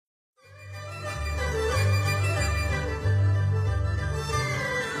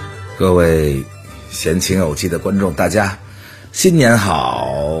各位闲情偶寄的观众，大家新年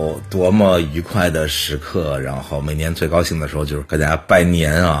好！多么愉快的时刻，然后每年最高兴的时候就是跟大家拜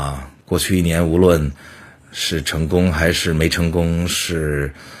年啊。过去一年无论是成功还是没成功，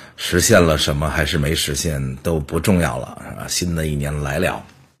是实现了什么还是没实现都不重要了啊。新的一年来了，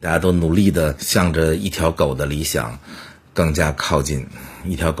大家都努力的向着一条狗的理想更加靠近。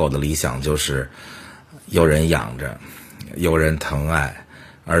一条狗的理想就是有人养着，有人疼爱，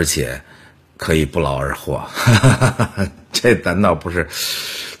而且可以不劳而获。这难道不是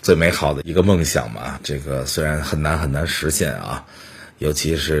最美好的一个梦想吗？这个虽然很难实现啊，尤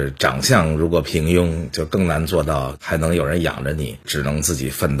其是长相如果平庸就更难做到，还能有人养着你，只能自己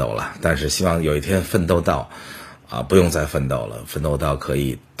奋斗了。但是希望有一天奋斗到不用再奋斗了，奋斗到可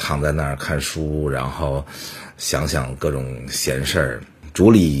以躺在那儿看书，然后想想各种闲事儿。竹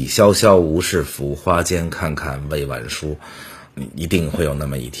里萧萧无事拂，花间看看未晚书，一定会有那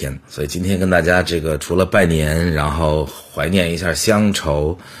么一天。所以今天跟大家这个除了拜年，然后怀念一下乡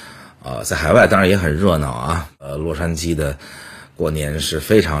愁，在海外当然也很热闹啊。洛杉矶的过年是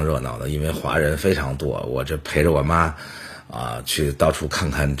非常热闹的，因为华人非常多。我这陪着我妈去到处看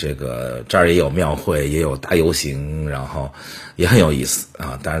看，这儿也有庙会，也有大游行，然后也很有意思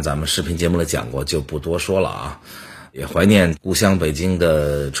啊。当然咱们视频节目里讲过，就不多说了啊。也怀念故乡北京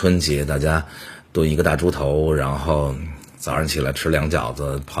的春节，大家炖一个大猪头，然后早上起来吃凉饺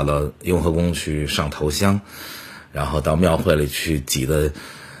子，跑到雍和宫去上头香，然后到庙会里去挤得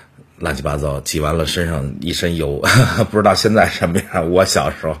乱七八糟，挤完了身上一身油，不知道现在什么样。我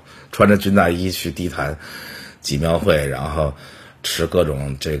小时候穿着军大衣去地坛挤庙会，然后吃各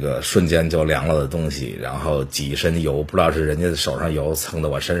种这个瞬间就凉了的东西，然后挤一身油，不知道是人家的手上油蹭到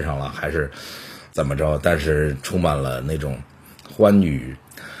我身上了还是怎么着，但是充满了那种欢愉。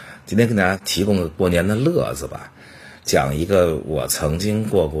今天跟大家提供的过年的乐子吧，讲一个我曾经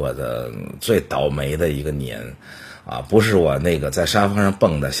过的最倒霉的一个年不是我那个在沙发上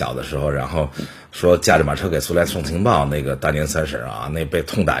蹦的小的时候，然后说驾着马车给苏联送情报那个大年三十那被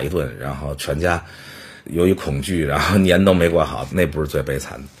痛打一顿，然后全家由于恐惧然后年都没过好，那不是最悲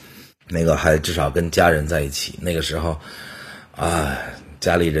惨的。那个还至少跟家人在一起，那个时候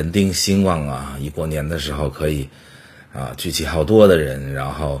家里人丁兴旺一过年的时候可以聚集好多的人，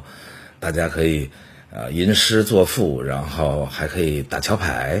然后大家可以吟诗作赋，然后还可以打桥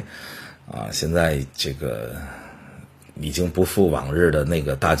牌现在这个已经不复往日的那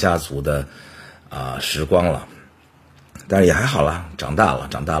个大家族的时光了。但是也还好了，长大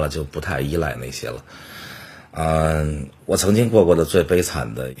了就不太依赖那些了。我曾经过的最悲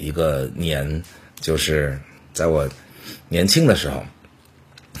惨的一个年，就是在我年轻的时候，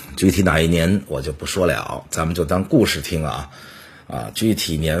具体哪一年我就不说了，咱们就当故事听具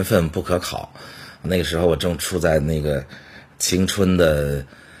体年份不可考。那个时候我正处在那个青春的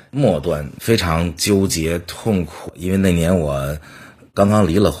末端，非常纠结痛苦，因为那年我刚刚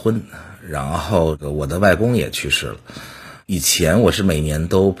离了婚，然后我的外公也去世了。以前我是每年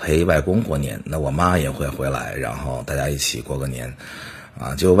都陪外公过年，那我妈也会回来，然后大家一起过个年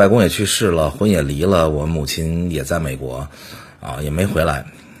就外公也去世了，婚也离了，我母亲也在美国也没回来，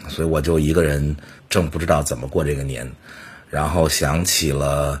所以我就一个人正不知道怎么过这个年。然后想起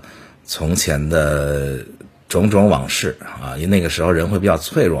了从前的种种往事因为那个时候人会比较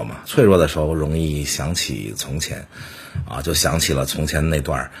脆弱嘛，脆弱的时候容易想起从前就想起了从前那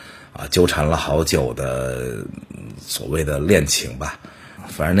段纠缠了好久的所谓的恋情吧。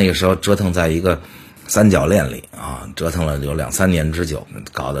反正那个时候折腾在一个三角恋里折腾了有2-3年之久，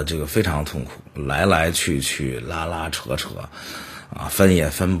搞得这个非常痛苦，来来去去拉拉扯扯分也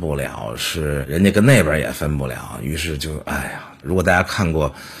分不了，是人家跟那边也分不了，于是就如果大家看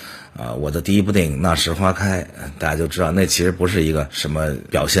过我的第一部电影《那时花开》，大家就知道那其实不是一个什么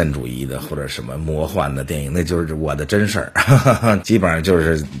表现主义的或者什么魔幻的电影，那就是我的真事儿。基本上就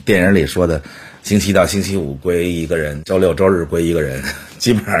是电影里说的星期一到星期五归一个人，周六周日归一个人，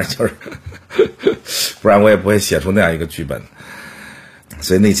基本上就是不然我也不会写出那样一个剧本。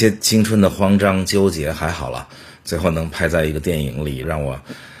所以那些青春的慌张纠结还好了，最后能拍在一个电影里，让我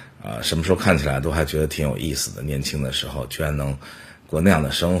什么时候看起来都还觉得挺有意思的。年轻的时候居然能过那样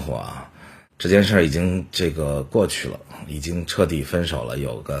的生活这件事已经过去了，已经彻底分手了，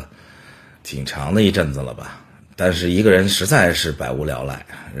有个挺长的一阵子了吧。但是一个人实在是百无聊赖，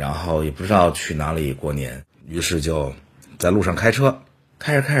然后也不知道去哪里过年，于是就在路上开车，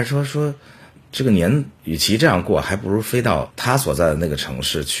开着车说这个年与其这样过，还不如飞到他所在的那个城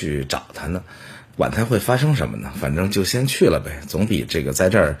市去找他呢，管他会发生什么呢，反正就先去了呗，总比这个在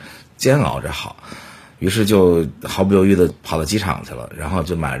这儿煎熬着好。于是就毫不犹豫的跑到机场去了，然后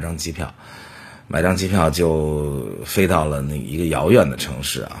就买了张机票买张机票就飞到了那一个遥远的城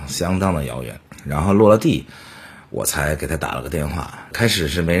市啊，相当的遥远。然后落了地，我才给他打了个电话。开始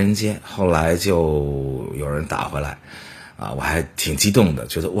是没人接，后来就有人打回来，啊，我还挺激动的，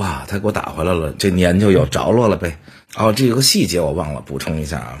觉得哇，他给我打回来了，这年就有着落了呗。哦，这有个细节我忘了补充一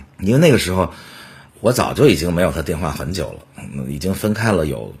下啊，因为那个时候我早就已经没有他电话很久了，已经分开了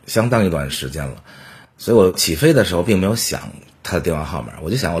有相当一段时间了，所以我起飞的时候并没有想他的电话号码，我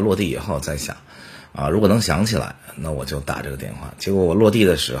就想我落地以后再想，啊，如果能想起来，那我就打这个电话。结果我落地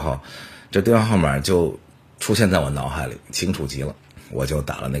的时候，这电话号码就出现在我脑海里，清楚极了，我就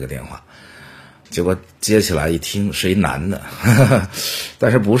打了那个电话。结果接起来一听是一男的，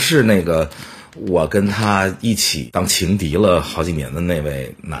但是不是那个我跟他一起当情敌了好几年的那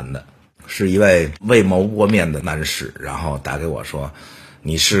位男的，是一位未谋过面的男士，然后打给我说，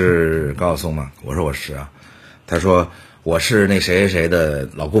你是高晓松吗？我说我是啊。他说我是那谁谁谁的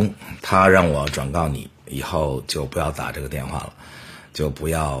老公，他让我转告你以后就不要打这个电话了，就不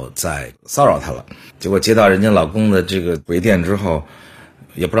要再骚扰他了。结果接到人家老公的这个回电之后，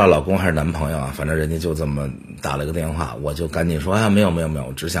也不知道老公还是男朋友啊，反正人家就这么打了个电话，我就赶紧说啊，没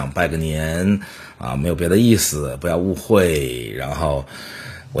有，只想拜个年啊，没有别的意思，不要误会。然后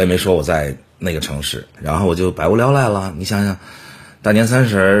我也没说我在那个城市，然后我就百无聊赖了。你想想，大年三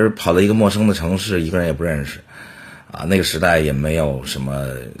十跑到一个陌生的城市，一个人也不认识啊，那个时代也没有什么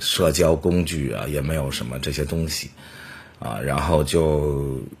社交工具啊，也没有什么这些东西啊，然后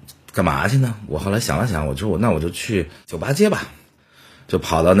就干嘛去呢？我后来想了想，我说那我就去酒吧街吧。就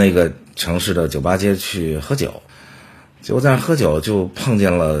跑到那个城市的酒吧街去喝酒，结果在那喝酒就碰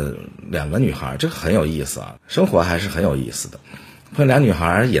见了2个女孩，这很有意思啊，生活还是很有意思的。碰见2女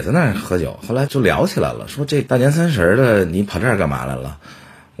孩也在那儿喝酒，后来就聊起来了，说这大年三十的你跑这儿干嘛来了？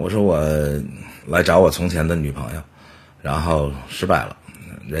我说我来找我从前的女朋友，然后失败了，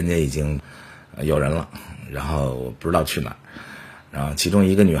人家已经有人了，然后我不知道去哪儿。然后其中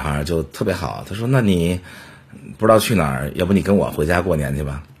一个女孩就特别好，她说那你不知道去哪儿，要不你跟我回家过年去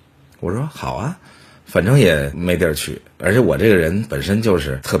吧？我说好啊，反正也没地儿去，而且我这个人本身就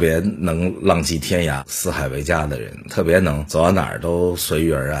是特别能浪迹天涯、四海为家的人，特别能走到哪儿都随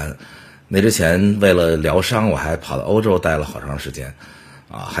遇而安。那之前为了疗伤，我还跑到欧洲待了好长时间，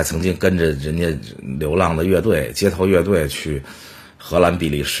啊，还曾经跟着人家流浪的乐队、街头乐队去荷兰、比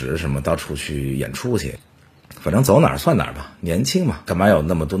利时什么到处去演出去。反正走哪儿算哪儿吧，年轻嘛，干嘛有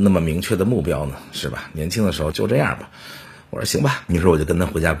那么明确的目标呢？是吧？年轻的时候就这样吧。我说行吧，你说我就跟他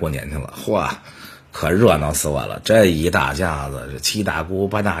回家过年去了。嚯，可热闹死我了！这一大家子，这7大姑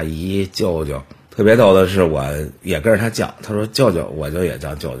8大姨舅舅，特别逗的是，我也跟着他叫，他说舅舅，我就也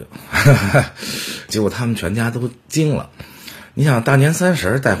叫舅舅。结果他们全家都惊了。你想大年三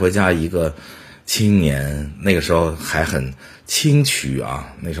十带回家一个青年，那个时候还很轻躯啊，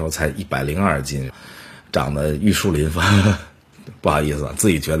那时候才102斤。长得玉树临风，不好意思啊，自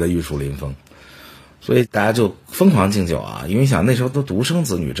己觉得玉树临风，所以大家就疯狂敬酒啊，因为想那时候都独生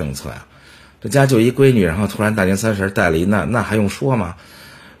子女政策呀，这家就一闺女，然后突然大年三十带了一那还用说吗？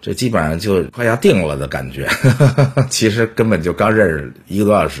这基本上就快要定了的感觉，其实根本就刚认识1个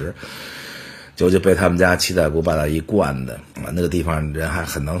多小时，就被他们家7大姑8大姨灌的啊，那个地方人还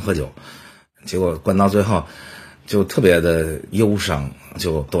很能喝酒，结果灌到最后就特别的忧伤，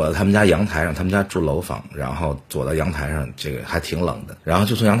就躲在他们家阳台上，他们家住楼房，然后躲到阳台上，这个还挺冷的，然后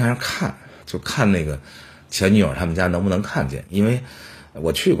就从阳台上看那个前女友他们家能不能看见，因为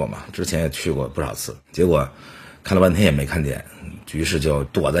我去过嘛，之前也去过不少次，结果看了半天也没看见，于是就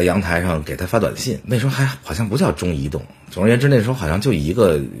躲在阳台上给他发短信。那时候还好像不叫中移动，总而言之那时候好像就一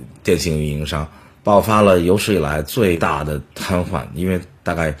个电信运营商，爆发了有史以来最大的瘫痪，因为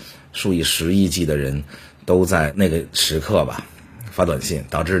大概数以10亿计的人都在那个时刻吧发短信，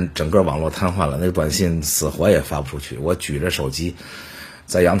导致整个网络瘫痪了，那个短信死活也发不出去。我举着手机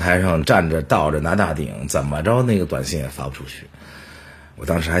在阳台上站着倒着拿大顶，怎么着那个短信也发不出去。我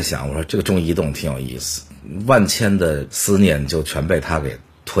当时还想，我说这个中移动挺有意思，万千的思念就全被他给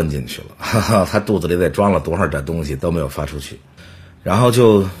吞进去了，他肚子里得装了多少这东西都没有发出去。然后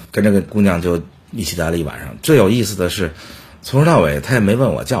就跟这个姑娘就一起待了一晚上。最有意思的是从头到尾他也没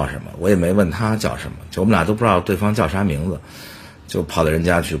问我叫什么，我也没问他叫什么，就我们俩都不知道对方叫啥名字，就跑到人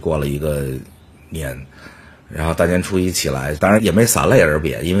家去过了一个年。然后大年初一起来，当然也没洒泪而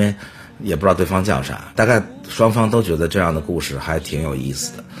别，因为也不知道对方叫啥，大概双方都觉得这样的故事还挺有意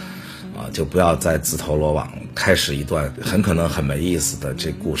思的啊，就不要再自投罗网，开始一段很可能很没意思的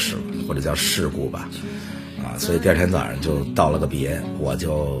这故事了，或者叫事故吧啊，所以第二天早上就道了个别，我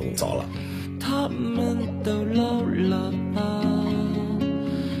就走了。他们都老了啊，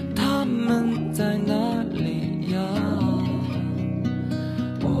他们在哪里呀？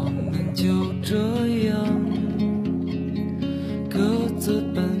我们就这这样各自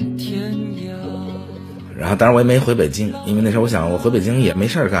奔天涯。然后当然我也没回北京，因为那时候我想我回北京也没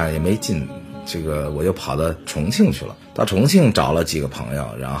事干，也没劲，这个我就跑到重庆去了。到重庆找了几个朋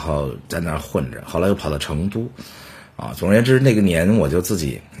友，然后在那儿混着，后来又跑到成都总而言之，那个年我就自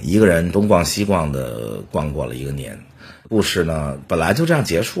己一个人东逛西逛的逛过了一个年。故事呢本来就这样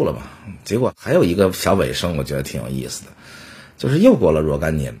结束了嘛，结果还有一个小尾声，我觉得挺有意思的，就是又过了若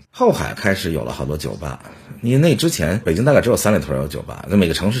干年，后海开始有了好多酒吧。因为那之前北京大概只有三里屯有酒吧，那每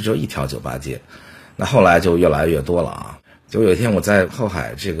个城市只有一条酒吧街，那后来就越来越多了就有一天我在后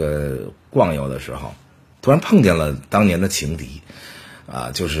海这个逛游的时候，突然碰见了当年的情敌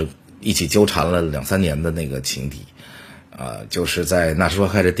就是一起纠缠了2-3年的那个情敌就是在《那时说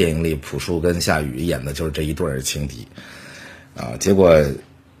开》这电影里，朴树跟夏雨演的就是这一对情敌结果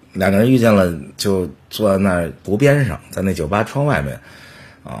两个人遇见了，就坐在那儿湖边上，在那酒吧窗外面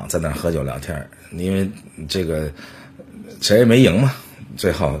在那儿喝酒聊天，因为这个谁也没赢嘛，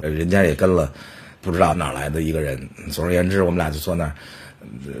最后人家也跟了不知道哪来的一个人。总而言之，我们俩就坐那儿，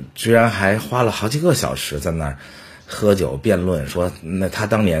居然还花了好几个小时在那儿喝酒辩论，说那他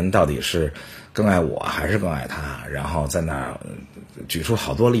当年到底是更爱我还是更爱他，然后在那儿举出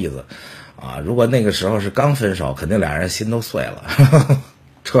好多例子如果那个时候是刚分手，肯定俩人心都碎了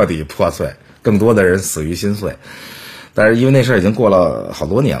彻底破碎，更多的人死于心碎。但是因为那事儿已经过了好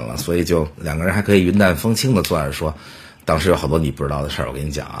多年了，所以就两个人还可以云淡风轻的坐那儿说，当时有好多你不知道的事儿，我跟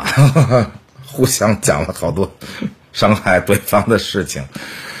你讲互相讲了好多伤害对方的事情。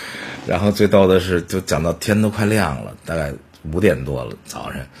然后最逗的是，就讲到天都快亮了，大概5点多了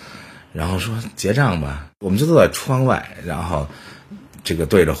早上，然后说结账吧，我们就坐在窗外，然后这个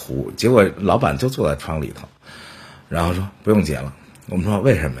对着湖，结果老板就坐在窗里头，然后说不用结了。我们说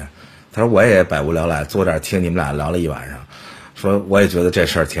为什么呀？他说我也百无聊赖，坐这儿听你们俩聊了一晚上，说我也觉得这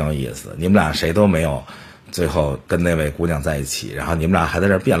事儿挺有意思的，你们俩谁都没有最后跟那位姑娘在一起，然后你们俩还在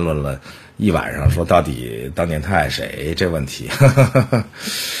这儿辩论了一晚上，说到底当年他爱谁这问题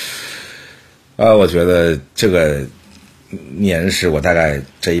我觉得这个年是我大概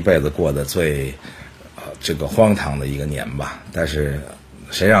这一辈子过的最这个荒唐的一个年吧。但是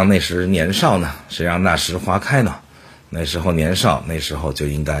谁让那时年少呢？谁让那时花开呢？那时候年少，那时候就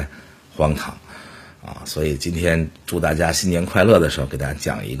应该荒唐所以今天祝大家新年快乐的时候，给大家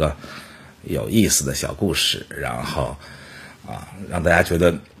讲一个有意思的小故事，然后让大家觉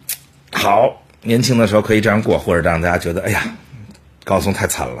得好，年轻的时候可以这样过，或者让大家觉得哎呀高松太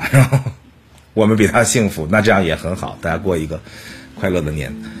惨了，然后我们比他幸福，那这样也很好，大家过一个快乐的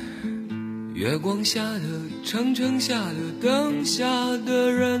年。月光下的城城下的灯下的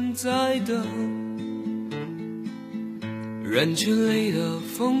人在等，人群里的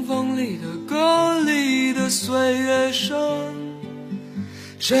风风里的歌里的岁月声，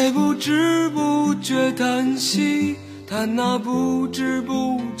谁不知不觉叹息，叹那不知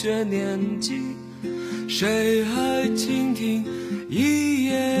不觉年纪，谁还倾听一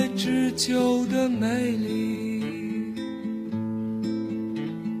叶知秋的美丽。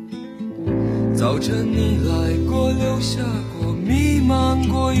早晨你来过，留下过，弥漫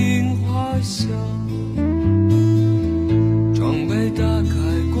过樱花香，窗被打开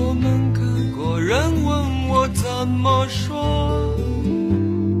过，门开过，人问我怎么说，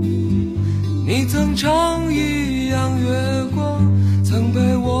你曾唱一样月光，曾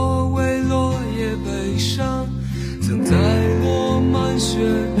陪我为落叶悲伤，曾在落满雪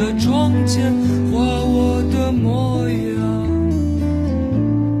的窗前画我的模样。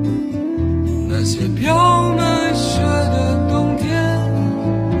那些飘满雪的冬天，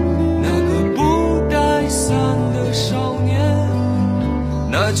那个不带伞的少年，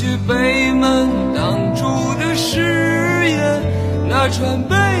那句被门挡住的誓言，那串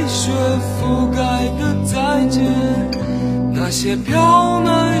被雪覆盖的再见，那些飘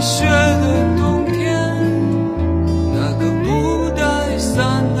满雪的冬天，那个不带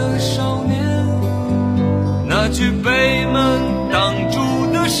伞的少年，那句被门挡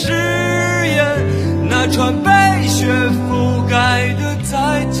住的誓言，那串被